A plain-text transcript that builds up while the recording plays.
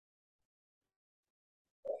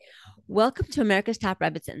Welcome to America's Top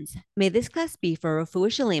Rebbitzins. May this class be for Rafua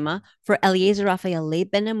Shalima, for Eliezer Raphael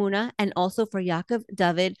Leib Ben Amuna, and also for Yaakov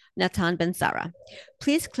David Natan Ben Sarah.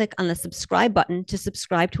 Please click on the subscribe button to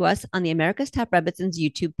subscribe to us on the America's Top Rebbitzins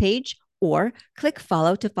YouTube page, or click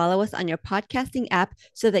follow to follow us on your podcasting app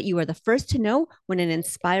so that you are the first to know when an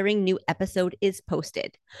inspiring new episode is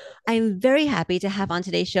posted. I am very happy to have on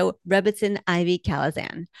today's show Rebbitzin Ivy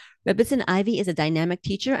Kalazan. Rebbitzin Ivy is a dynamic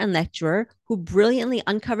teacher and lecturer who brilliantly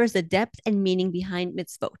uncovers the depth and meaning behind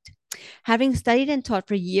mitzvot. Having studied and taught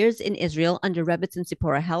for years in Israel under Rebbitzin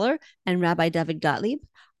Zipporah Heller and Rabbi David Gottlieb,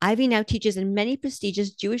 Ivy now teaches in many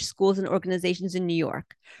prestigious Jewish schools and organizations in New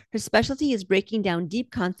York. Her specialty is breaking down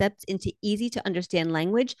deep concepts into easy to understand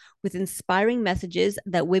language with inspiring messages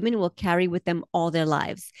that women will carry with them all their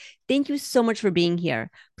lives. Thank you so much for being here.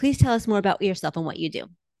 Please tell us more about yourself and what you do.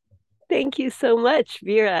 Thank you so much,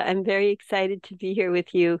 Vera. I'm very excited to be here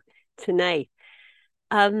with you tonight.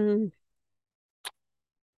 Um,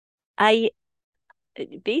 I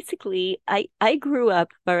I grew up,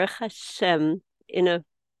 Baruch Hashem, in a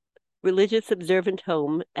religious observant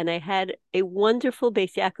home, and I had a wonderful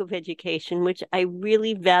Beis Yaakov education, which I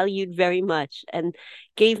really valued very much and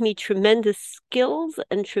gave me tremendous skills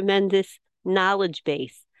and tremendous knowledge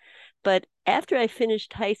base. But after I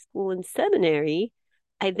finished high school and seminary,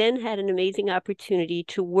 I then had an amazing opportunity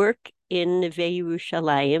to work in Neve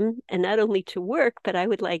Yerushalayim, and not only to work, but I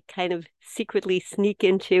would like kind of secretly sneak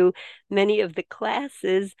into many of the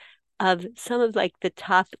classes of some of like the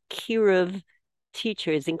top Kiruv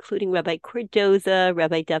teachers, including Rabbi Cordoza,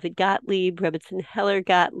 Rabbi David Gottlieb, Rebbetzin Heller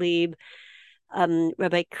Gottlieb,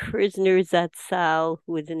 Rabbi Kirzner Zatzal,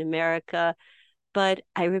 who was in America. But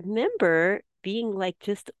I remember being like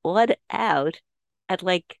just awed out at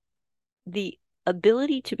like the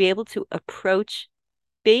ability to be able to approach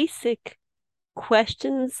basic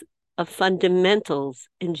questions of fundamentals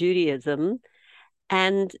in Judaism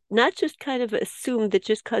and not just kind of assume that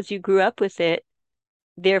just because you grew up with it,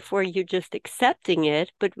 therefore you're just accepting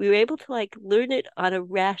it, but we were able to like learn it on a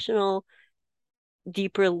rational,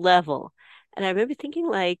 deeper level. And I remember thinking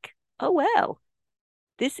like, oh wow,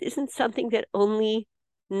 this isn't something that only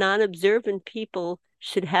non-observant people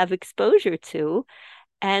should have exposure to.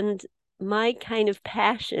 And my kind of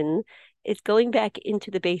passion is going back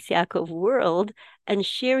into the Beis Yaakov world and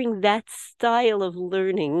sharing that style of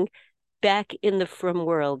learning back in the frum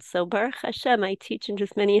world. So Baruch Hashem, I teach in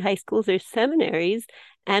just many high schools or seminaries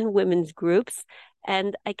and women's groups,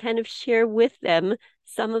 and I kind of share with them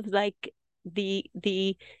some of like the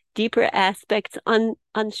deeper aspects on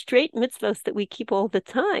straight mitzvahs that we keep all the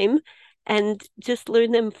time, and just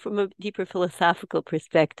learn them from a deeper philosophical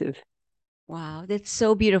perspective. Wow, that's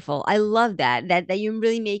so beautiful. I love that you're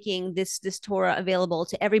really making this Torah available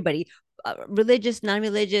to everybody, religious,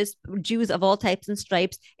 non-religious, Jews of all types and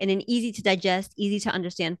stripes, in an easy to digest, easy to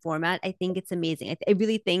understand format. I think it's amazing. I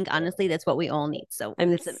really think honestly that's what we all need. So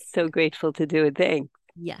I'm that's amazing. so grateful to do it. Thanks.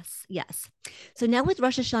 Yes, yes. So now with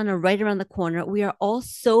Rosh Hashanah right around the corner, we are all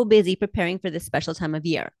so busy preparing for this special time of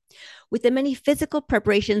year. With the many physical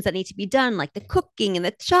preparations that need to be done, like the cooking and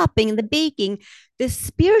the chopping and the baking, the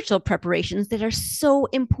spiritual preparations that are so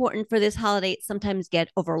important for this holiday sometimes get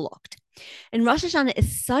overlooked. And Rosh Hashanah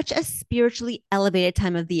is such a spiritually elevated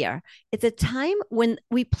time of the year. It's a time when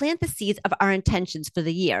we plant the seeds of our intentions for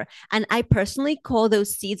the year. And I personally call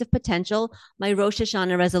those seeds of potential my Rosh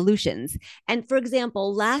Hashanah resolutions. And for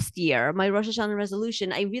example, last year, my Rosh Hashanah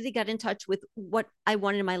resolution, I really got in touch with what I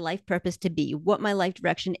wanted my life purpose to be, what my life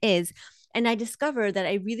direction is. And I discovered that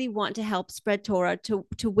I really want to help spread Torah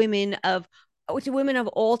to women of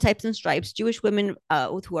all types and stripes, Jewish women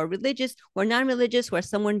who are religious, who are non-religious, who are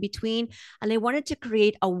somewhere in between. And I wanted to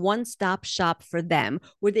create a one-stop shop for them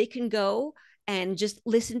where they can go and just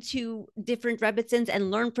listen to different Rebbitzins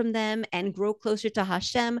and learn from them and grow closer to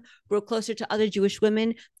Hashem, grow closer to other Jewish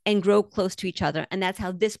women, and grow close to each other. And that's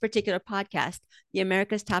how this particular podcast, the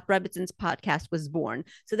America's Top Rebbitzins podcast, was born.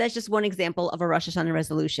 So that's just one example of a Rosh Hashanah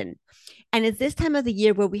resolution. And it's this time of the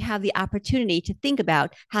year where we have the opportunity to think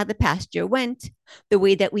about how the past year went, the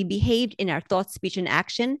way that we behaved in our thoughts, speech, and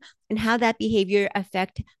action, and how that behavior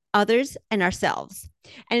affect others and ourselves.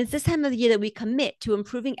 And it's this time of the year that we commit to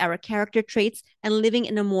improving our character traits and living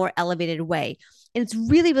in a more elevated way. And it's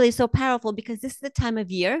really, really so powerful because this is the time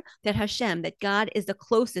of year that Hashem, that God is the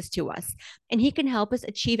closest to us, and He can help us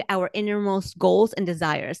achieve our innermost goals and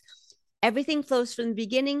desires. Everything flows from the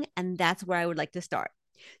beginning, and that's where I would like to start.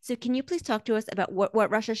 So, can you please talk to us about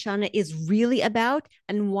what Rosh Hashanah is really about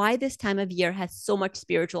and why this time of year has so much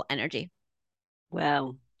spiritual energy?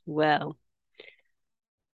 Wow. Well,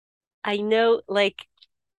 I know, like,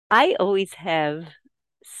 I always have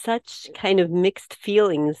such kind of mixed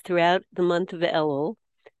feelings throughout the month of Elul.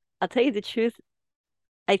 I'll tell you the truth.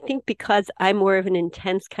 I think because I'm more of an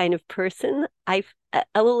intense kind of person,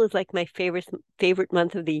 Elul is like my favorite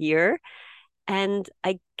month of the year. And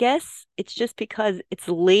I guess it's just because it's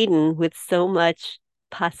laden with so much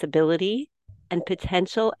possibility and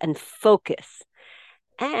potential and focus.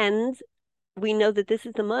 And we know that this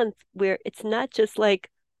is the month where it's not just like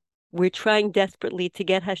we're trying desperately to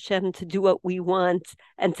get Hashem to do what we want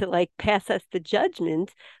and to like pass us the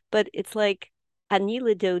judgment, but it's like Ani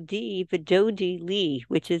Dodi Vidodi Li,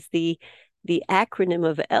 which is the acronym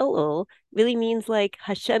of Elul, really means like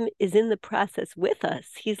Hashem is in the process with us.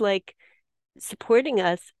 He's like supporting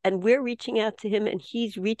us and we're reaching out to him and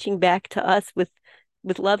he's reaching back to us with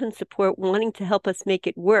love and support, wanting to help us make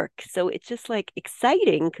it work. So it's just like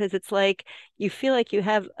exciting because it's like you feel like you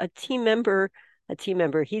have a team member.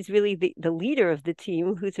 He's really the leader of the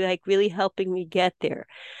team who's like really helping me get there.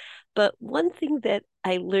 But one thing that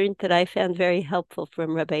I learned that I found very helpful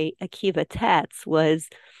from Rabbi Akiva Tatz was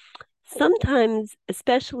sometimes,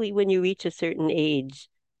 especially when you reach a certain age,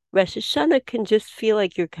 Rosh Hashanah can just feel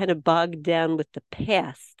like you're kind of bogged down with the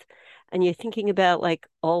past. And you're thinking about like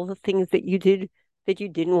all the things that you did that you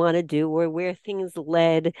didn't want to do, or where things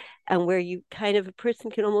led, and where you kind of a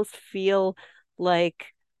person can almost feel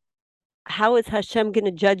like, how is Hashem going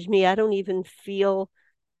to judge me? I don't even feel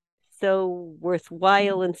so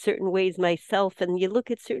worthwhile in certain ways myself. And you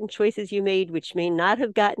look at certain choices you made, which may not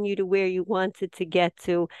have gotten you to where you wanted to get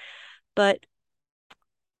to. But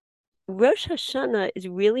Rosh Hashanah is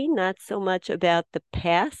really not so much about the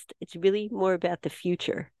past, it's really more about the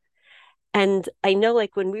future. And I know,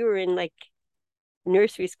 like, when we were in like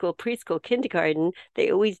nursery school, preschool, kindergarten,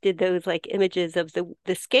 they always did those like images of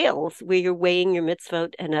the scales where you're weighing your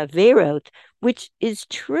mitzvot and averot, which is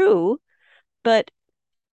true, but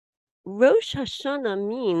Rosh Hashanah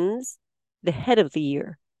means the head of the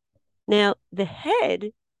year. Now, the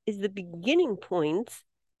head is the beginning point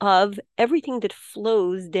of everything that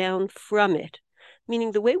flows down from it.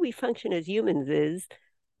 Meaning, the way we function as humans is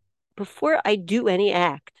before I do any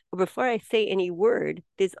act or before I say any word,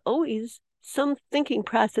 there's always some thinking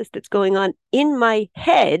process that's going on in my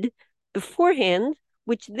head beforehand,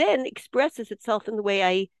 which then expresses itself in the way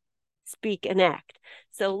I speak and act.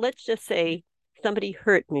 So let's just say somebody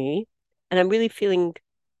hurt me and I'm really feeling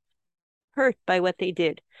hurt by what they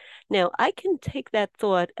did. Now, I can take that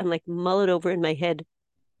thought and like mull it over in my head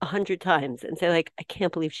 100 times and say, like, I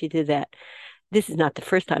can't believe she did that. This is not the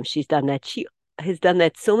first time she's done that. She has done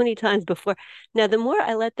that so many times before. Now, the more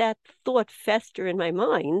I let that thought fester in my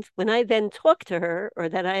mind, when I then talk to her or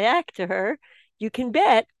that I act to her, you can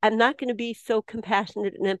bet I'm not going to be so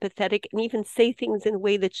compassionate and empathetic and even say things in a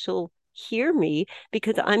way that she'll hear me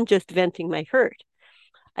because I'm just venting my hurt.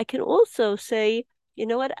 I can also say, you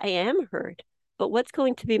know what, I am hurt, but what's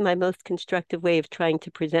going to be my most constructive way of trying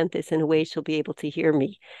to present this in a way she'll be able to hear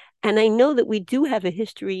me? And I know that we do have a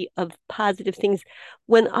history of positive things.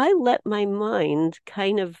 When I let my mind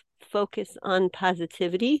kind of focus on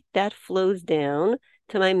positivity, that flows down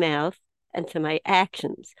to my mouth and to my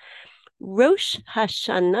actions. Rosh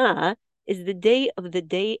Hashanah is the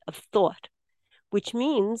day of thought, which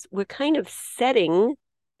means we're kind of setting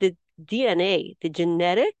the DNA, the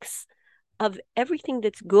genetics of everything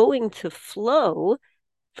that's going to flow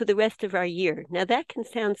for the rest of our year. Now, that can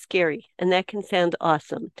sound scary and that can sound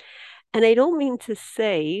awesome. And I don't mean to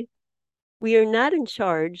say we are not in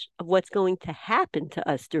charge of what's going to happen to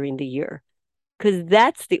us during the year, because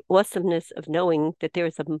that's the awesomeness of knowing that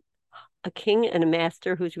there's a king and a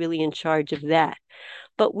master who's really in charge of that.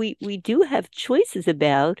 But we do have choices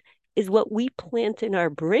about is what we plant in our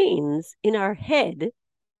brains, in our head,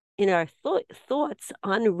 in our thoughts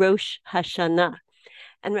on Rosh Hashanah.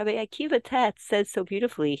 And Rabbi Akiva Tatz says so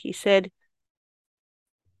beautifully, he said,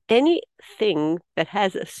 anything that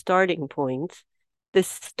has a starting point, the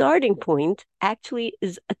starting point actually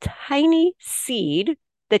is a tiny seed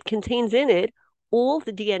that contains in it all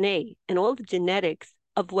the DNA and all the genetics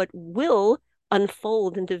of what will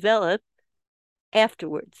unfold and develop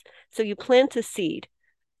afterwards. So you plant a seed.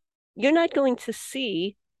 You're not going to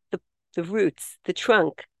see the roots, the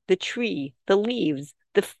trunk, the tree, the leaves,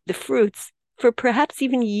 the fruits for perhaps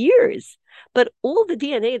even years. But all the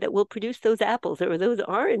DNA that will produce those apples or those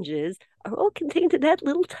oranges are all contained in that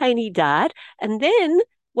little tiny dot. And then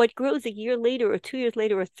what grows a year later or 2 years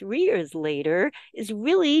later or 3 years later is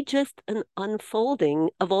really just an unfolding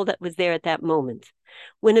of all that was there at that moment.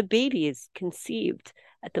 When a baby is conceived,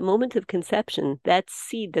 at the moment of conception, that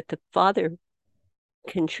seed that the father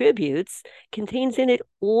contributes contains in it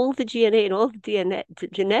all the DNA and all the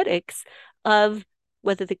genetics of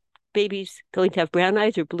whether the baby's going to have brown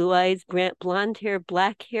eyes or blue eyes, blonde hair,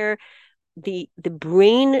 black hair, the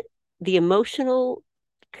brain, the emotional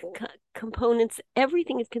components,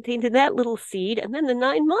 everything is contained in that little seed. And then the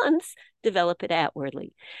 9 months develop it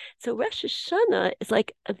outwardly. So Rosh Hashanah is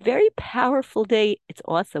like a very powerful day. It's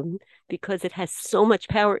awesome because it has so much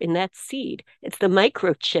power in that seed. It's the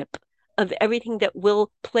microchip of everything that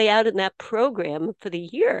will play out in that program for the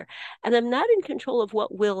year. And I'm not in control of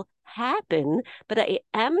what will happen, but I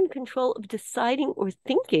am in control of deciding or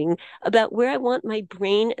thinking about where I want my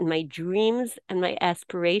brain and my dreams and my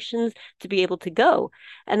aspirations to be able to go.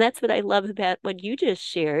 And that's what I love about what you just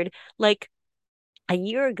shared. Like, a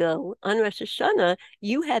year ago on Rosh Hashanah,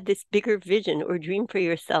 you had this bigger vision or dream for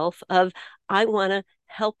yourself of, I want to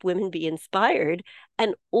help women be inspired.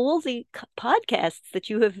 And all the podcasts that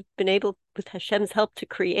you have been able, with Hashem's help, to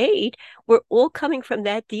create were all coming from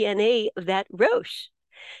that DNA of that Rosh.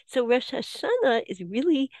 So Rosh Hashanah is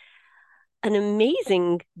really an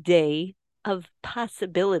amazing day of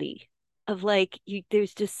possibility, of like,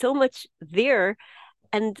 there's just so much there.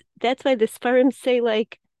 And that's why the Sfarim say,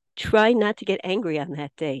 like, try not to get angry on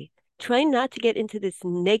that day. Try not to get into this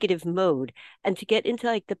negative mode and to get into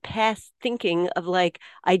like the past thinking of like,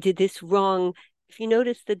 I did this wrong. If you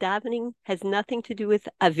notice, the davening has nothing to do with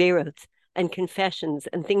averot and confessions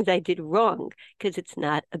and things I did wrong, because it's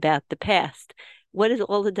not about the past. What is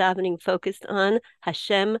all the davening focused on?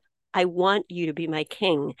 Hashem, I want you to be my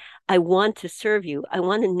king. I want to serve you. I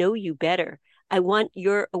want to know you better. I want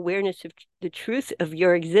your awareness of the truth of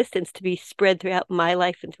your existence to be spread throughout my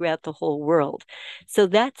life and throughout the whole world. So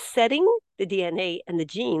that's setting the DNA and the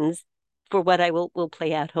genes for what I will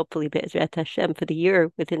play out, hopefully, Be'ezrat Hashem, for the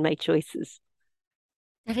year within my choices.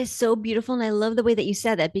 That is so beautiful. And I love the way that you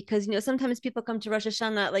said that because, sometimes people come to Rosh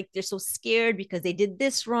Hashanah like they're so scared because they did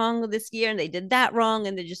this wrong this year and they did that wrong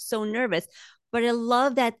and they're just so nervous. But I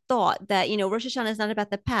love that thought that, Rosh Hashanah is not about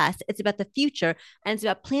the past, it's about the future. And it's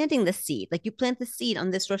about planting the seed. Like you plant the seed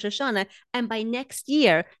on this Rosh Hashanah. And by next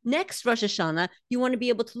year, next Rosh Hashanah, you want to be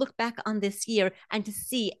able to look back on this year and to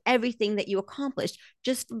see everything that you accomplished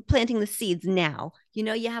just from planting the seeds now.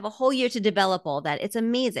 You have a whole year to develop all that. It's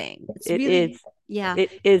amazing. It's It really, is. yeah.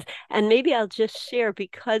 It is. And maybe I'll just share,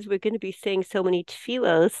 because we're going to be saying so many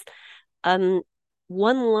tefillos, um,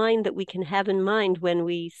 one line that we can have in mind when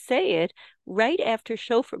we say it, right after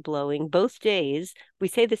shofar blowing, both days, we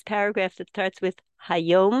say this paragraph that starts with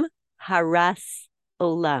Hayom Haras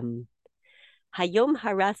Olam. Hayom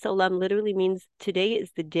Haras Olam literally means today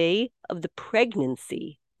is the day of the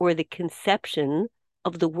pregnancy or the conception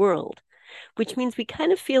of the world, which means we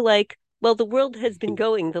kind of feel like, well, the world has been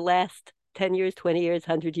going the last 10 years, 20 years,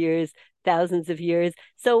 100 years, thousands of years.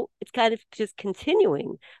 So it's kind of just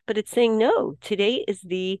continuing. But it's saying, no, today is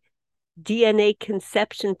the DNA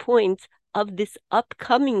conception point of this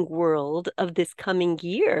upcoming world, of this coming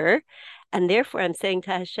year. And therefore, I'm saying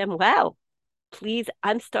to Hashem, wow, please,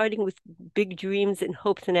 I'm starting with big dreams and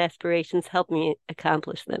hopes and aspirations. Help me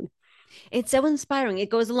accomplish them. It's so inspiring. It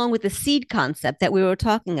goes along with the seed concept that we were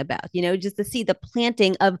talking about, just the seed, the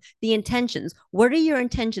planting of the intentions. What are your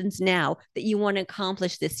intentions now that you want to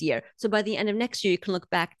accomplish this year? So by the end of next year, you can look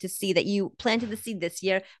back to see that you planted the seed this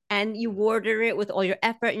year and you water it with all your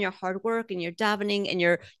effort and your hard work and your davening and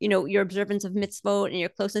your observance of mitzvot and your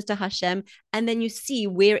closeness to Hashem. And then you see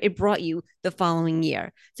where it brought you the following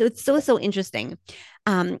year. So it's so interesting.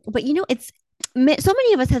 But it's so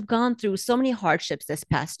many of us have gone through so many hardships this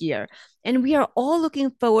past year, and we are all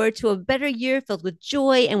looking forward to a better year filled with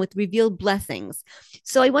joy and with revealed blessings.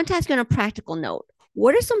 So I want to ask you on a practical note,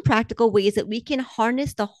 what are some practical ways that we can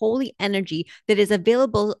harness the holy energy that is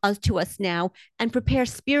available to us now and prepare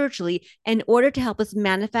spiritually in order to help us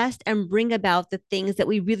manifest and bring about the things that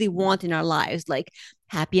we really want in our lives, like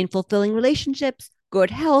happy and fulfilling relationships,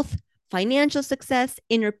 good health, financial success,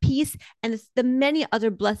 inner peace, and the many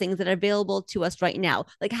other blessings that are available to us right now?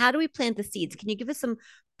 Like, how do we plant the seeds? Can you give us some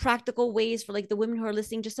practical ways for like the women who are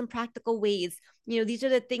listening, just some practical ways? These are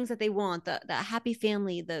the things that they want: the happy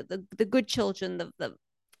family, the good children, the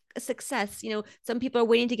success. Some people are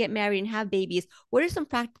waiting to get married and have babies. What are some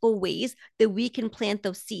practical ways that we can plant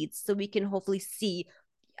those seeds so we can hopefully see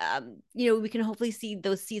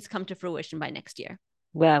those seeds come to fruition by next year?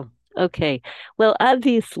 Wow. Okay. Well,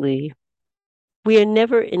 obviously, we are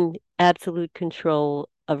never in absolute control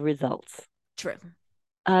of results. True.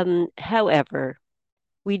 However,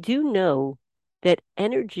 we do know that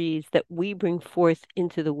energies that we bring forth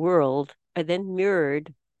into the world are then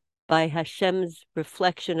mirrored by Hashem's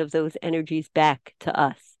reflection of those energies back to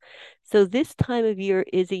us. So this time of year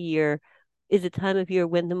is a time of year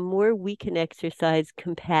when the more we can exercise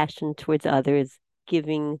compassion towards others,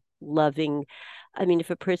 giving, loving, I mean, if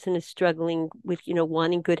a person is struggling with,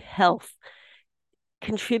 wanting good health,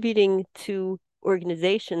 contributing to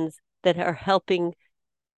organizations that are helping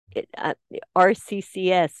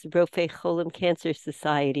RCCS, Rofei Cholim Cancer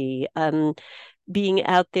Society, being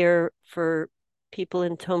out there for people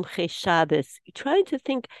in Tomchei Shabbos, trying to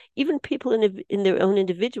think, even people in their own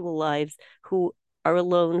individual lives who are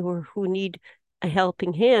alone or who need a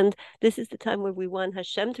helping hand. This is the time where we want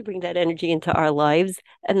Hashem to bring that energy into our lives,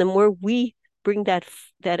 and the more we bring that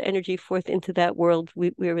energy forth into that world,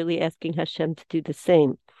 we're really asking Hashem to do the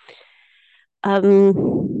same.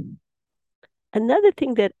 Another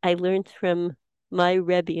thing that I learned from my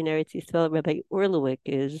Rebbe in Eretz Yisrael, Rabbi Orlowick,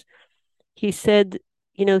 is he said,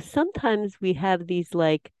 sometimes we have these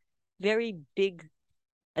like very big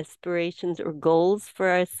aspirations or goals for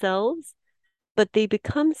ourselves, but they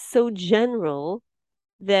become so general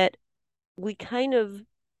that we kind of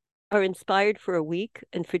are inspired for a week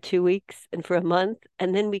and for 2 weeks and for a month.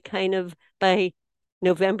 And then we kind of, by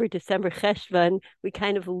November, December, Cheshvan, we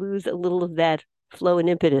kind of lose a little of that flow and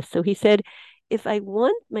impetus. So he said, if I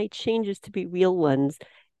want my changes to be real ones,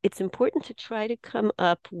 it's important to try to come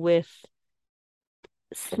up with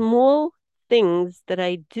small things that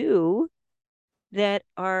I do that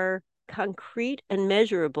are concrete and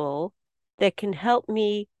measurable that can help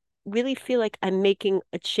me really feel like I'm making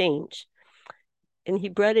a change. And he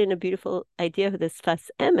brought in a beautiful idea of this Sfas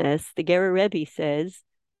Emes. The Gerer Rebbe says,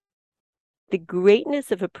 the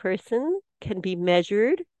greatness of a person can be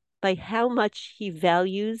measured by how much he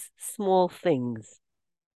values small things.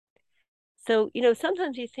 So,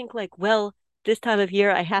 sometimes you think like, well, this time of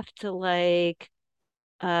year I have to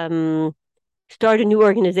start a new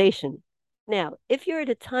organization. Now, if you're at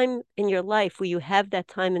a time in your life where you have that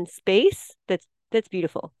time and space, that's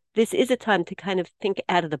beautiful. This is a time to kind of think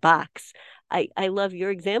out of the box. I love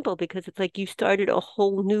your example because it's like you started a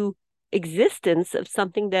whole new existence of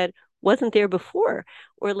something that wasn't there before.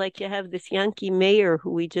 Or like you have this Yankee mayor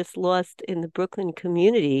who we just lost in the Brooklyn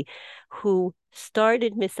community who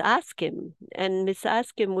started Misaskim. And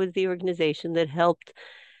Misaskim was the organization that helped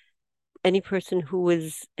any person who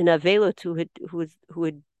was in Avelot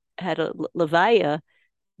who had a levaya.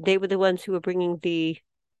 They were the ones who were bringing the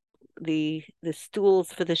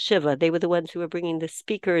stools for the shiva. They were the ones who were bringing the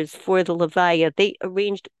speakers for the levaya. They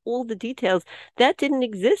arranged all the details that didn't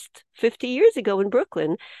exist 50 years ago in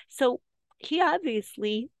Brooklyn. So he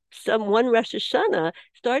obviously, one Rosh Hashanah,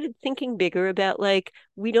 started thinking bigger about like,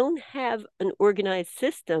 we don't have an organized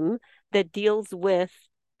system that deals with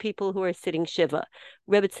people who are sitting shiva.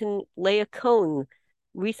 Rebbetzin Leah Cohn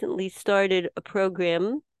recently started a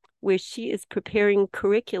program where she is preparing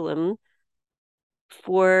curriculum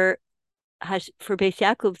for Beis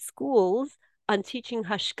Yaakov schools on teaching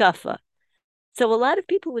hashkafa. So a lot of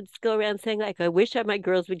people would go around saying like, I wish my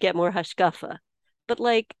girls would get more hashkafa. But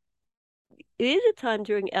like, it is a time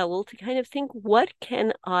during Elul to kind of think, what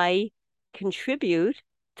can I contribute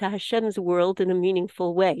to Hashem's world in a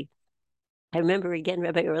meaningful way? I remember again,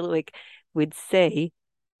 Rabbi Orlowick would say,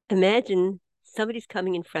 imagine somebody's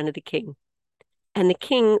coming in front of the king. And the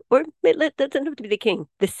king, or it doesn't have to be the king,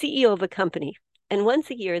 the CEO of a company. And once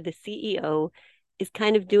a year, the CEO is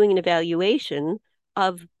kind of doing an evaluation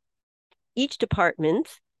of each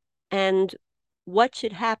department and what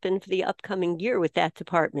should happen for the upcoming year with that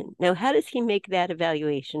department. Now, how does he make that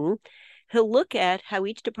evaluation? He'll look at how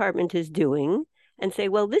each department is doing and say,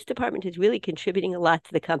 well, this department is really contributing a lot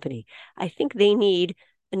to the company. I think they need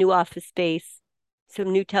a new office space,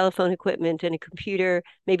 some new telephone equipment and a computer.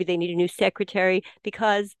 Maybe they need a new secretary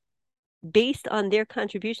because based on their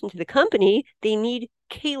contribution to the company, they need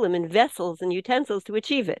kalim and vessels and utensils to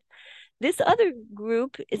achieve it. This other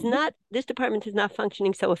group this department is not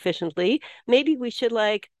functioning so efficiently. Maybe we should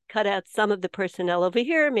like cut out some of the personnel over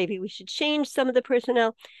here. Maybe we should change some of the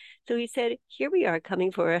personnel. So he said, here we are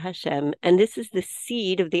coming for Hashem, and this is the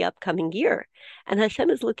seed of the upcoming year. And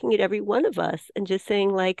Hashem is looking at every one of us and just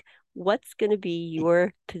saying like, what's going to be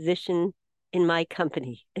your position in my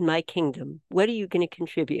company, in my kingdom? What are you going to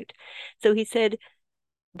contribute? So he said,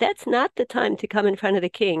 that's not the time to come in front of the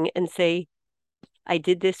king and say, I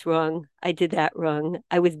did this wrong. I did that wrong.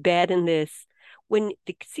 I was bad in this. When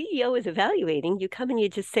the CEO is evaluating, you come and you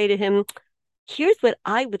just say to him, here's what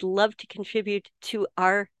I would love to contribute to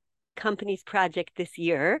our company's project this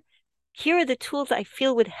year. Here are the tools I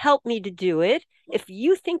feel would help me to do it. If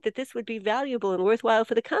you think that this would be valuable and worthwhile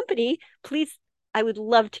for the company, please, I would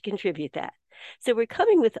love to contribute that. So we're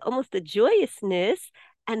coming with almost a joyousness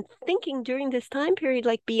and thinking during this time period,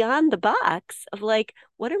 like beyond the box of like,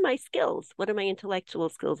 what are my skills? What are my intellectual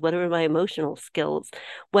skills? What are my emotional skills?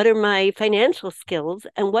 What are my financial skills?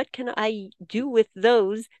 And what can I do with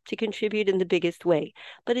those to contribute in the biggest way?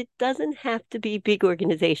 But it doesn't have to be big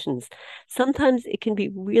organizations. Sometimes it can be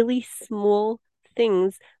really small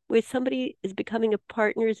things where somebody is becoming a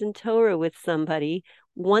partners in Torah with somebody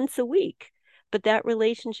once a week. But that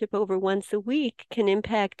relationship over once a week can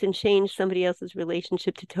impact and change somebody else's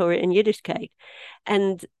relationship to Torah and Yiddishkeit.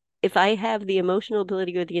 And if I have the emotional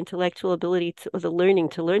ability or the intellectual ability or the learning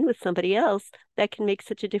to learn with somebody else, that can make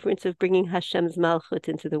such a difference of bringing Hashem's Malchut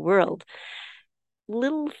into the world.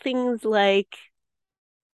 Little things like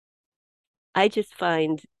I just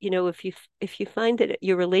find, if you find that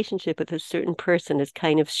your relationship with a certain person is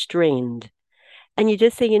kind of strained, and you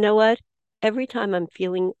just say, you know what? Every time I'm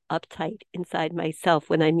feeling uptight inside myself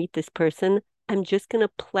when I meet this person, I'm just going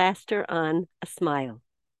to plaster on a smile.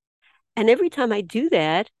 And every time I do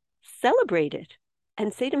that, celebrate it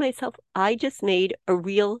and say to myself, I just made a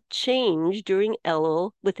real change during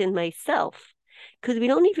Elul within myself. Because we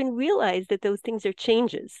don't even realize that those things are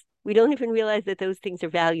changes. We don't even realize that those things are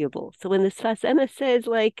valuable. So when the Sfas Emes says,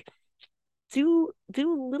 like, do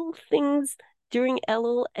little things during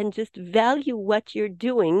Elul and just value what you're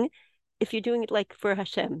doing if you're doing it like for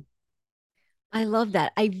Hashem. I love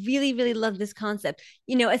that. I really, really love this concept.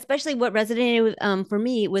 Especially what resonated with, for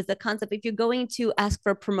me was the concept. If you're going to ask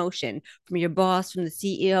for a promotion from your boss, from the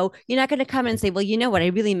CEO, you're not going to come and say, "Well, you know what? I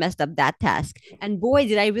really messed up that task, and boy,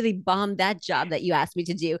 did I really bomb that job that you asked me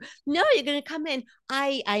to do." No, you're going to come in.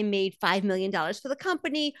 I made $5 million for the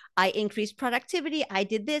company. I increased productivity. I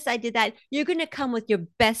did this. I did that. You're going to come with your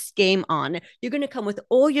best game on. You're going to come with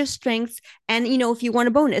all your strengths. And if you want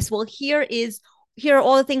a bonus, well, here are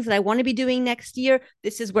all the things that I want to be doing next year.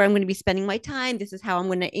 This is where I'm going to be spending my time. This is how I'm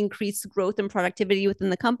going to increase growth and productivity within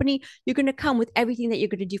the company. You're going to come with everything that you're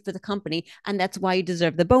going to do for the company. And that's why you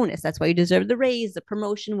deserve the bonus. That's why you deserve the raise, the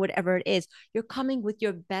promotion, whatever it is. You're coming with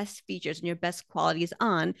your best features and your best qualities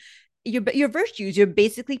on your virtues. You're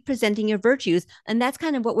basically presenting your virtues. And that's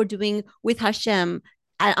kind of what we're doing with Hashem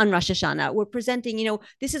on Rosh Hashanah. We're presenting,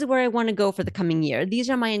 this is where I want to go for the coming year. These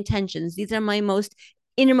are my intentions. These are my most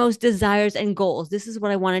innermost desires and goals. This is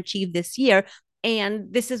what I want to achieve this year.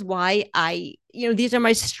 And this is why these are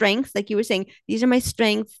my strengths. Like you were saying, these are my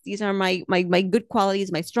strengths. These are my good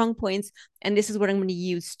qualities, my strong points. And this is what I'm going to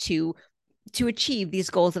use to achieve these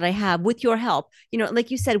goals that I have with your help.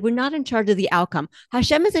 Like you said, we're not in charge of the outcome.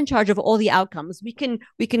 Hashem is in charge of all the outcomes. We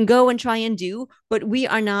can go and try and do, but we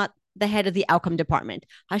are not the head of the outcome department.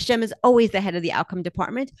 Hashem is always the head of the outcome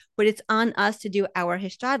department, but it's on us to do our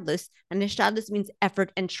hishtadlus, and hishtadlus means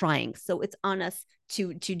effort and trying. So it's on us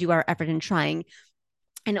to do our effort and trying.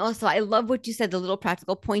 And also, I love what you said, the little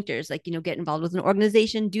practical pointers, like, get involved with an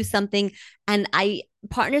organization, do something. And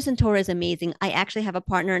Partners in Torah is amazing. I actually have a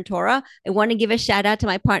partner in Torah. I want to give a shout out to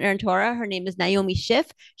my partner in Torah. Her name is Naomi Schiff.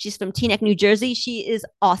 She's from Teaneck, New Jersey. She is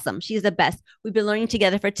awesome. She's the best. We've been learning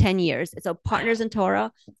together for 10 years. So Partners in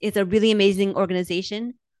Torah is a really amazing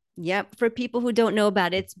organization. Yep. For people who don't know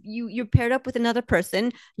about it, you're paired up with another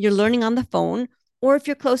person. You're learning on the phone, or if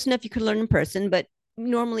you're close enough, you could learn in person. But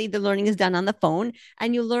normally the learning is done on the phone,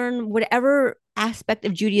 and you learn whatever aspect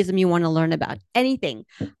of Judaism you want to learn about, anything.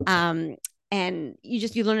 And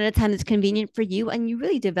you learn at a time that's convenient for you, and you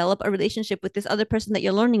really develop a relationship with this other person that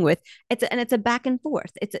you're learning with. It's a back and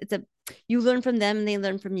forth. You learn from them and they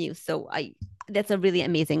learn from you. So that's a really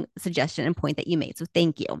amazing suggestion and point that you made. So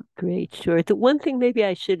thank you. Great, sure. The one thing maybe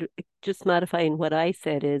I should just modify in what I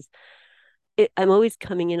said is I'm always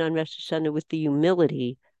coming in on Rosh Hashanah with the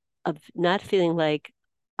humility of not feeling like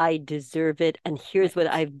I deserve it and here's what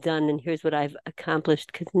I've done and here's what I've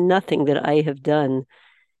accomplished, because nothing that I have done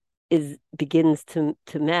begins to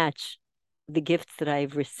match the gifts that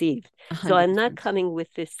I've received. 100%. So I'm not coming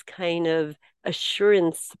with this kind of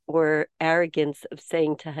assurance or arrogance of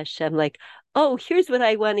saying to Hashem, like, oh, here's what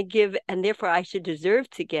I want to give, and therefore I should deserve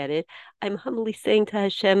to get it. I'm humbly saying to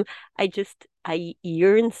Hashem, I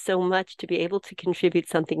yearn so much to be able to contribute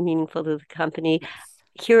something meaningful to the company. Yes.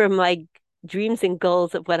 Here are my dreams and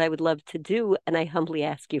goals of what I would love to do, and I humbly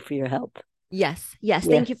ask you for your help. Yes.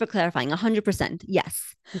 Thank you for clarifying. 100%.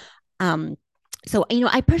 Yes. So,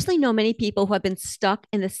 I personally know many people who have been stuck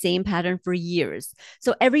in the same pattern for years.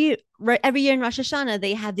 So every every year in Rosh Hashanah,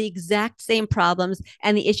 they have the exact same problems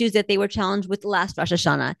and the issues that they were challenged with last Rosh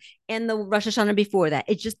Hashanah and the Rosh Hashanah before that.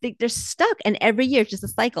 It's just they're stuck, and every year it's just a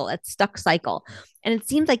cycle, a stuck cycle. And it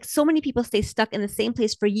seems like so many people stay stuck in the same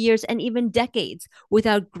place for years and even decades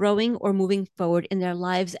without growing or moving forward in their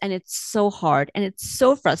lives. And it's so hard and it's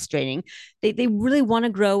so frustrating. They really want to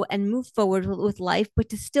grow and move forward with life, but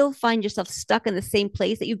to still find yourself stuck in the same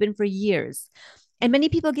place that you've been for years. And many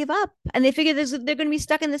people give up and they figure they're going to be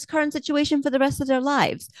stuck in this current situation for the rest of their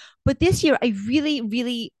lives. But this year, I really,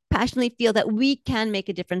 really passionately feel that we can make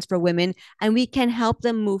a difference for women and we can help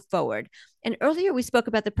them move forward. And earlier we spoke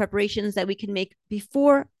about the preparations that we can make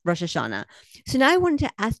before Rosh Hashanah. So now I wanted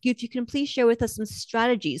to ask you if you can please share with us some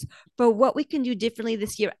strategies for what we can do differently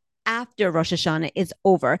this year after Rosh Hashanah is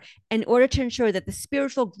over in order to ensure that the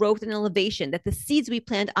spiritual growth and elevation, that the seeds we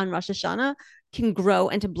plant on Rosh Hashanah can grow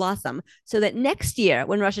and to blossom so that next year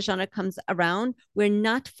when Rosh Hashanah comes around, we're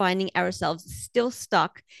not finding ourselves still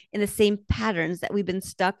stuck in the same patterns that we've been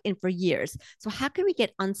stuck in for years. So how can we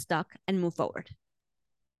get unstuck and move forward?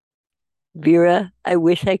 Vera, I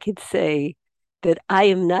wish I could say that I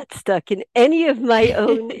am not stuck in any of my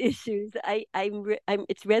own issues.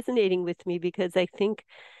 It's resonating with me because I think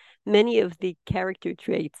many of the character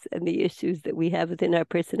traits and the issues that we have within our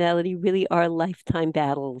personality really are lifetime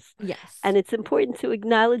battles. Yes. And it's important to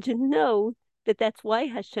acknowledge and know that that's why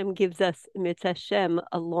Hashem gives us, Mitzvah Hashem,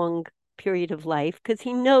 a long period of life, because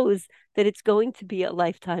he knows that it's going to be a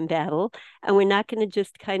lifetime battle and we're not going to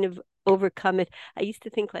just kind of overcome it. I used to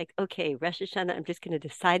think like, okay, Rosh Hashanah, I'm just going to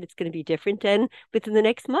decide it's going to be different. And within the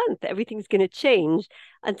next month, everything's going to change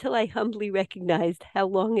until I humbly recognized how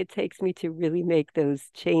long it takes me to really make those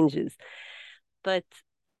changes. But,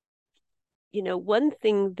 one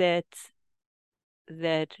thing that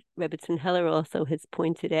Rebbetzin Heller also has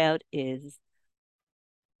pointed out is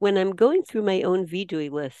when I'm going through my own vidui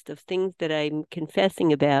list of things that I'm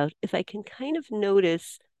confessing about, if I can kind of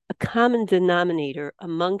notice a common denominator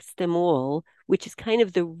amongst them all, which is kind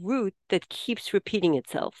of the root that keeps repeating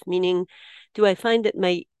itself, meaning, do I find that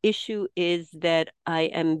my issue is that I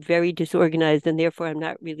am very disorganized and therefore I'm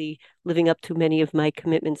not really living up to many of my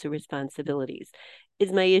commitments or responsibilities?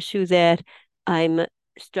 Is my issue that I'm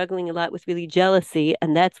struggling a lot with really jealousy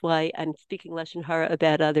and that's why I'm speaking lashon hara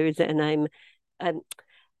about others and I'm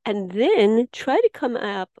and then try to come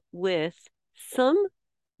up with some,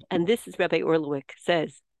 and this is Rabbi Orlowick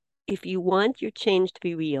says, if you want your change to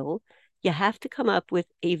be real, you have to come up with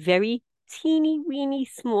a very teeny weeny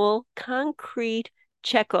small concrete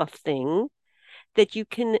checkoff thing that you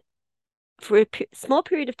can for a small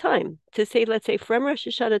period of time to say, let's say from Rosh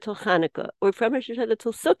Hashanah till Hanukkah or from Rosh Hashanah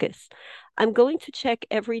till Sukkot, I'm going to check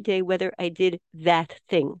every day whether I did that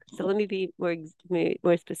thing. So let me be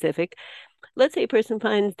more specific. Let's say a person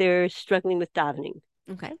finds they're struggling with davening.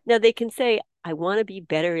 Okay. Now they can say, I want to be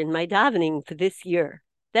better in my davening for this year.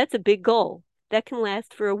 That's a big goal. That can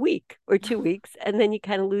last for a week or 2 weeks, and then you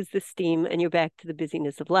kind of lose the steam and you're back to the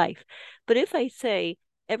busyness of life. But if I say,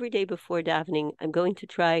 every day before davening, I'm going to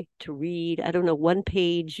try to read, I don't know, one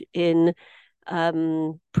page in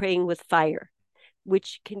Praying with Fire,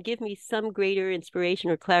 which can give me some greater inspiration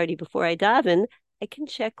or clarity before I daven, I can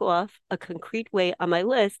check off a concrete way on my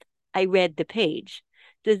list. I read the page.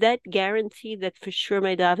 Does that guarantee that for sure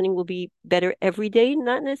my davening will be better every day?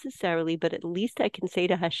 Not necessarily, but at least I can say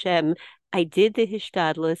to Hashem, I did the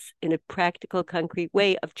hishtadlus in a practical, concrete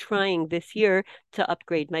way of trying this year to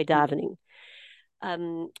upgrade my davening.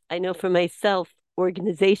 I know for myself,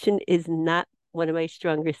 organization is not one of my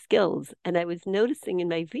stronger skills. And I was noticing in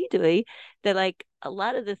my vidui that like a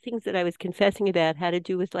lot of the things that I was confessing about had to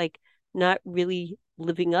do with like not really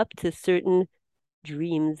living up to certain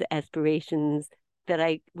dreams, aspirations that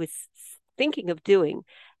I was thinking of doing.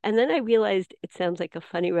 And then I realized it sounds like a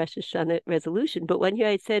funny Rosh Hashanah resolution, but one year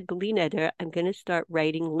I said, B'li neder, I'm going to start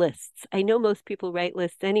writing lists. I know most people write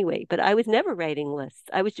lists anyway, but I was never writing lists.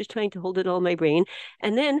 I was just trying to hold it all in my brain.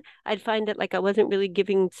 And then I'd find that like I wasn't really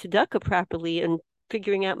giving tzedakah properly and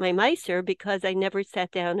figuring out my miser because I never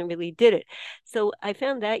sat down and really did it. So I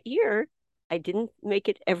found that year I didn't make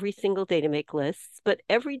it every single day to make lists, but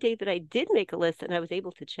every day that I did make a list and I was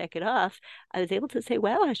able to check it off, I was able to say,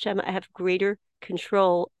 wow, Hashem, I have greater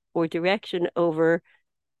control or direction over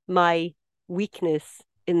my weakness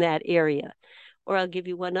in that area. Or I'll give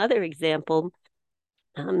you one other example.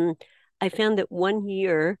 I found that one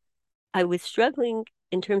year I was struggling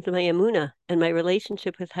in terms of my emunah and my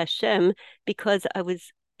relationship with Hashem because I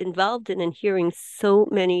was involved in and hearing so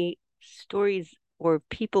many stories or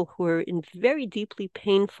people who are in very deeply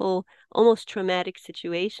painful, almost traumatic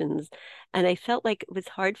situations. And I felt like it was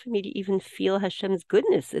hard for me to even feel Hashem's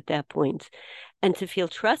goodness at that point and to feel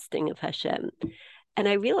trusting of Hashem. And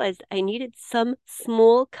I realized I needed some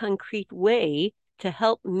small, concrete way to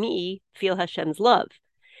help me feel Hashem's love.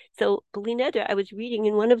 So, B'li Neder, I was reading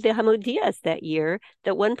in one of the Hamodias that year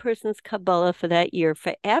that one person's Kabbalah for that year,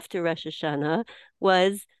 for after Rosh Hashanah,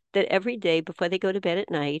 was that every day before they go to bed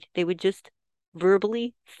at night, they would just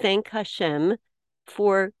verbally thank Hashem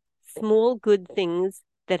for small good things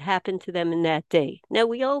that happened to them in that day. Now,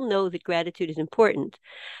 we all know that gratitude is important,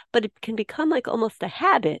 but it can become like almost a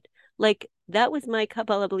habit. Like that was my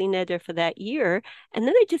Kabbalah B'li Neder for that year. And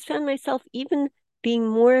then I just found myself even being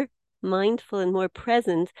more mindful and more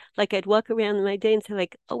present. Like I'd walk around my day and say,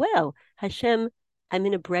 like, oh wow, Hashem, I'm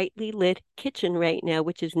in a brightly lit kitchen right now,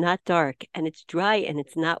 which is not dark and it's dry and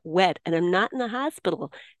it's not wet and I'm not in the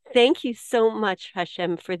hospital. Thank you so much,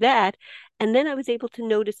 Hashem, for that. And then I was able to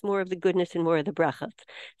notice more of the goodness and more of the brachot.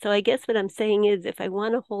 So I guess what I'm saying is if I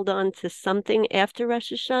want to hold on to something after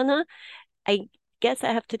Rosh Hashanah, I guess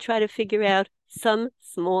I have to try to figure out some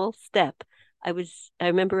small step. I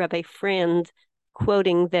remember Rabbi Frand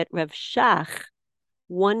quoting that Rav Shach,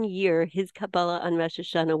 one year, his Kabbalah on Rosh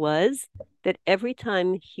Hashanah was that every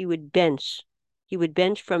time he would bench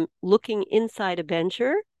from looking inside a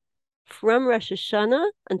bencher from Rosh Hashanah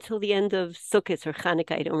until the end of Sukkot or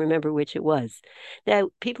Chanukah. I don't remember which it was. Now,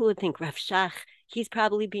 people would think Rav Shach, he's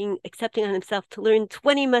probably being accepting on himself to learn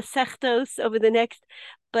 20 Masechtos over the next,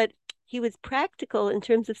 but he was practical in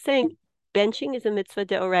terms of saying benching is a mitzvah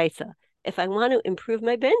deoraisa. If I want to improve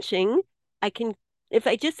my benching, I can, if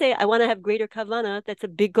I just say I want to have greater kavana, that's a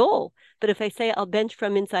big goal. But if I say I'll bench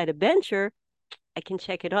from inside a bencher, I can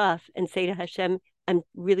check it off and say to Hashem, I'm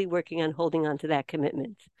really working on holding on to that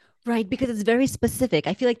commitment. Right, because it's very specific.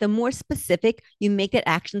 I feel like the more specific you make that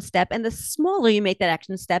action step and the smaller you make that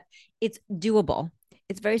action step, it's doable.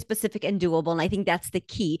 It's very specific and doable. And I think that's the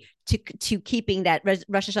key to keeping that Rosh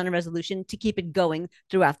Hashanah resolution, to keep it going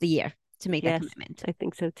throughout the year, to make that Yes, commitment. I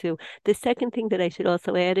think so too. The second thing that I should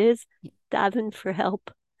also add is daven for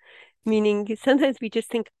help. Meaning sometimes we just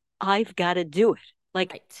think, I've got to do it.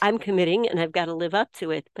 Like Right. I'm committing and I've got to live up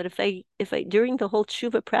to it. But if I during the whole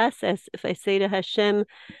tshuva process, if I say to Hashem,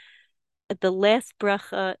 at the last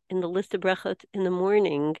bracha in the list of brachot in the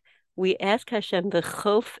morning, we ask Hashem,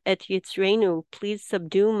 "B'chof et yitzreinu, please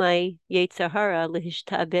subdue my yetzer hara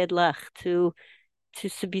lehishtabed lach, to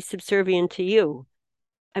be subservient to you."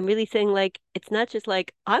 I'm really saying like it's not just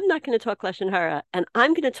like I'm not going to talk lashon hara and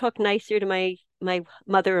I'm going to talk nicer to my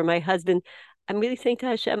mother or my husband. I'm really saying to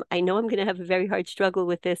Hashem, I know I'm going to have a very hard struggle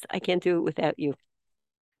with this. I can't do it without you.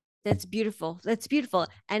 That's beautiful. That's beautiful.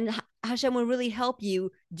 And Hashem will really help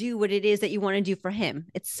you do what it is that you want to do for him.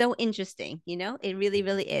 It's so interesting, you know? It really,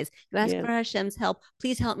 really is. You ask Yeah, for Hashem's help,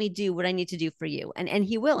 please help me do what I need to do for you. And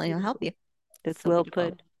he will, and he'll help you. that's So well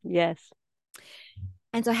beautiful. put. Yes.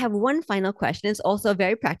 And so I have one final question. It's also a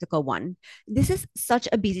very practical one. This is such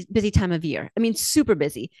a busy time of year. I mean, super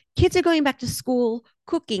busy. Kids are going back to school,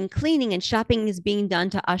 cooking, cleaning, and shopping is being done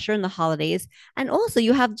to usher in the holidays. And also,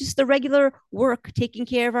 you have just the regular work, taking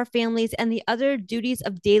care of our families, and the other duties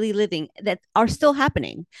of daily living that are still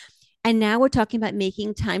happening. And now we're talking about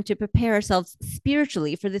making time to prepare ourselves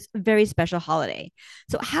spiritually for this very special holiday.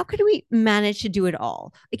 So, how could we manage to do it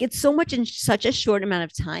all? Like, it's so much in such a short amount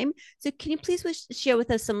of time. So, can you please share with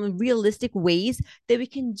us some realistic ways that we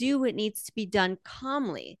can do what needs to be done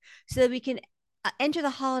calmly so that we can enter the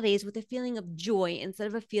holidays with a feeling of joy instead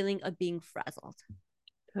of a feeling of being frazzled?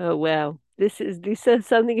 Oh wow. This is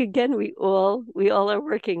something again we all are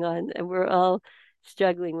working on and we're all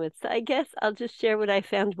struggling with. So I guess I'll just share what I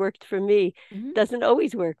found worked for me. Mm-hmm. Doesn't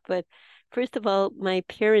always work, but first of all, my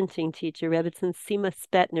parenting teacher, Rebbetzin Sima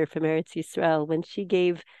Spetner from Eretz Yisrael, when she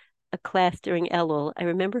gave a class during Elul, I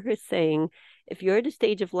remember her saying, if you're at a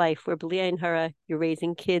stage of life where B'li Ayin Hara, you're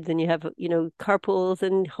raising kids and you have, carpools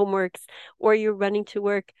and homeworks, or you're running to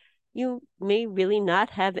work, you may really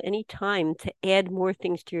not have any time to add more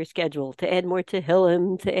things to your schedule, to add more to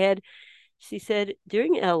Hillim, to add. She said,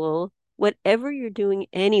 during Elul, whatever you're doing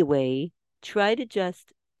anyway, try to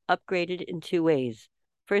just upgrade it in two ways.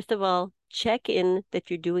 First of all, check in that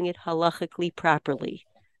you're doing it halachically properly.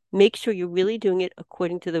 Make sure you're really doing it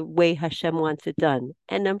according to the way Hashem wants it done.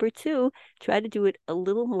 And number two, try to do it a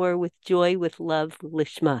little more with joy, with love,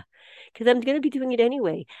 lishma, because I'm going to be doing it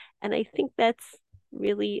anyway. And I think that's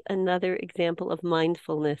really another example of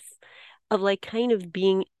mindfulness, of like kind of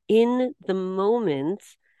being in the moment.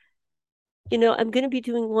 I'm going to be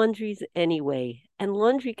doing laundries anyway, and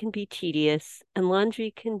laundry can be tedious, and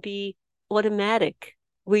laundry can be automatic.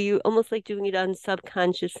 where you almost like doing it on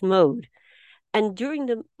subconscious mode. And during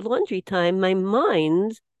the laundry time, my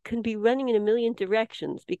mind can be running in a million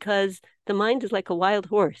directions because the mind is like a wild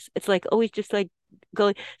horse. It's like always just like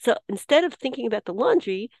going. So instead of thinking about the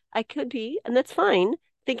laundry, I could be, and that's fine,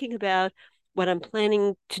 thinking about what I'm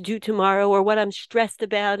planning to do tomorrow or what I'm stressed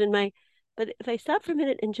about in my. But if I stop for a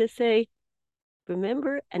minute and just say,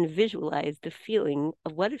 remember and visualize the feeling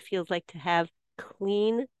of what it feels like to have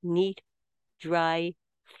clean, neat, dry,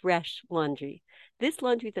 fresh laundry. This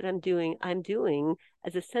laundry that I'm doing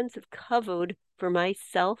as a sense of kavod for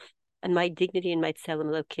myself and my dignity and my tselem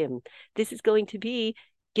elokim. This is going to be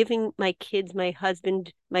giving my kids, my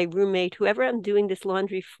husband, my roommate, whoever I'm doing this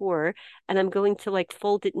laundry for, and I'm going to like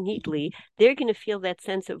fold it neatly, they're going to feel that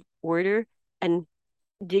sense of order and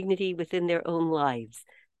dignity within their own lives.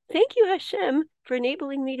 Thank you, Hashem, for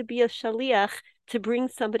enabling me to be a shaliach to bring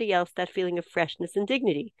somebody else that feeling of freshness and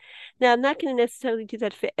dignity. Now, I'm not going to necessarily do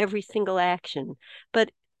that for every single action,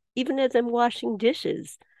 but even as I'm washing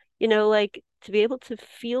dishes, like to be able to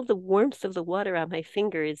feel the warmth of the water on my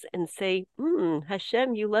fingers and say,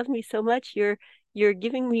 Hashem, you love me so much. You're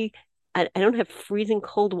giving me, I don't have freezing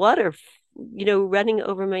cold water, running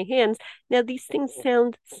over my hands. Now, these things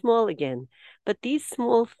sound small again, but these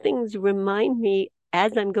small things remind me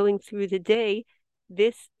as I'm going through the day,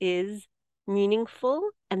 this is meaningful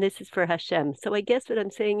and this is for Hashem. So I guess what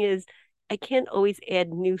I'm saying is I can't always add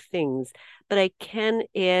new things, but I can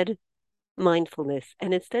add mindfulness.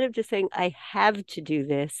 And instead of just saying, I have to do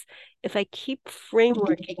this, if I keep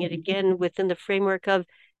frameworking it again within the framework of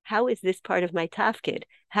how is this part of my tafkid?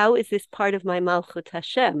 How is this part of my Malchut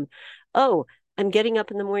Hashem? Oh, I'm getting up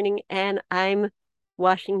in the morning and I'm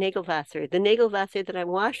washing Nagelwasser. The Nagelwasser that I'm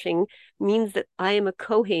washing means that I am a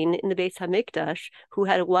Kohen in the Beis Hamikdash who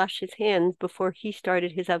had to wash his hands before he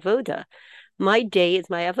started his avoda. My day is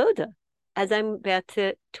my avoda. As I'm about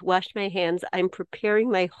to wash my hands, I'm preparing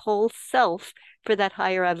my whole self for that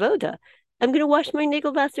higher avoda. I'm going to wash my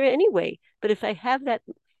Nagelwasser anyway. But if I have that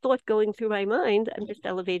thought going through my mind, I'm just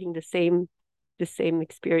elevating the same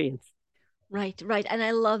experience. Right, right. And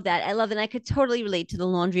I love that. I love, and I could totally relate to the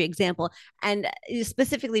laundry example. And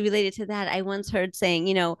specifically related to that, I once heard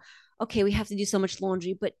saying, okay, we have to do so much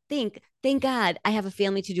laundry, but thank God I have a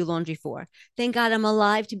family to do laundry for. Thank God I'm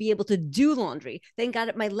alive to be able to do laundry. Thank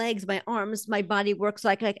God my legs, my arms, my body works so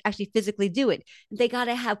I can like, actually physically do it. Thank God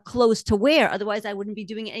I have clothes to wear. Otherwise, I wouldn't be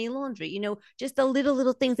doing any laundry. Just the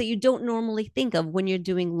little things that you don't normally think of when you're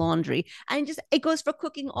doing laundry. And just it goes for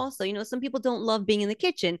cooking also. Some people don't love being in the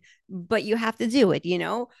kitchen, but you have to do it.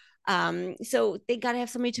 So they got to have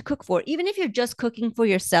somebody to cook for. Even if you're just cooking for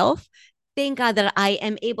yourself, thank God that I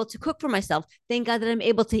am able to cook for myself. Thank God that I'm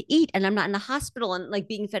able to eat and I'm not in the hospital and like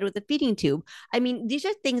being fed with a feeding tube. I mean, these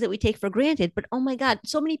are things that we take for granted, but oh my God,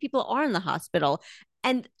 so many people are in the hospital.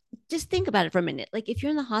 And just think about it for a minute. Like if you're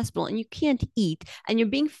in the hospital and you can't eat and you're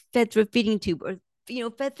being fed through a feeding tube or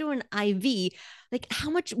fed through an IV, like how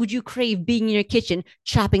much would you crave being in your kitchen,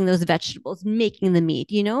 chopping those vegetables, making the meat?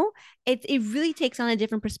 It really takes on a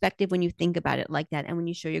different perspective when you think about it like that and when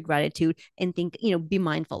you show your gratitude and think, be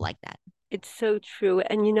mindful like that. It's so true.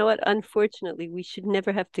 And you know what? Unfortunately, we should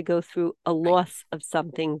never have to go through a Right. loss of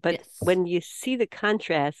something. But Yes. when you see the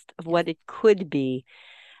contrast of Yes. what it could be,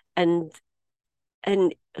 and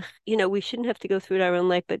and we shouldn't have to go through it our own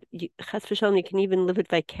life, but chas v'shalom, you can even live it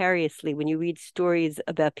vicariously when you read stories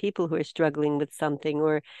about people who are struggling with something.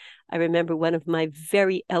 Or I remember one of my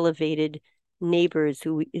very elevated neighbors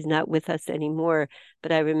who is not with us anymore,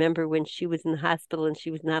 but I remember when she was in the hospital and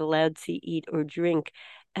she was not allowed to eat or drink,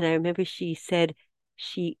 and I remember she said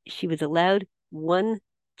she was allowed 1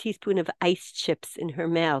 teaspoon of ice chips in her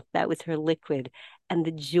mouth. That was her liquid, and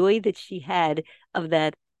the joy that she had of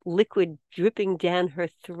that liquid dripping down her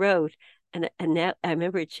throat. And now I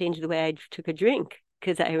remember it changed the way I took a drink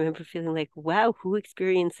because I remember feeling like, wow, who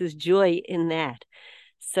experiences joy in that?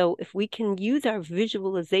 So if we can use our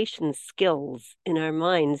visualization skills in our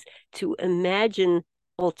minds to imagine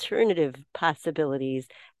alternative possibilities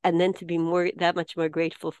and then to be that much more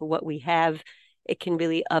grateful for what we have, it can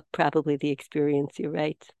really up probably the experience. You're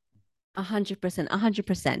right. 100%,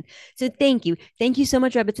 100%. So thank you so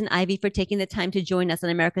much, Rebbitzin Ivy, for taking the time to join us on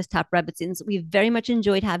America's Top Rebbitzins. We've very much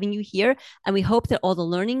enjoyed having you here, and we hope that all the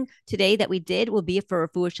learning today that we did will be for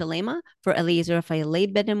Rafua Shalema, for Eliezer Raphael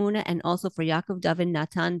Ben Amuna, and also for Yaakov Davin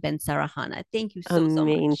Natan Ben Sarahana. Thank you so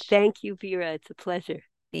Amen. much. Thank you, Vera. It's a pleasure.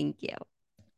 Thank you.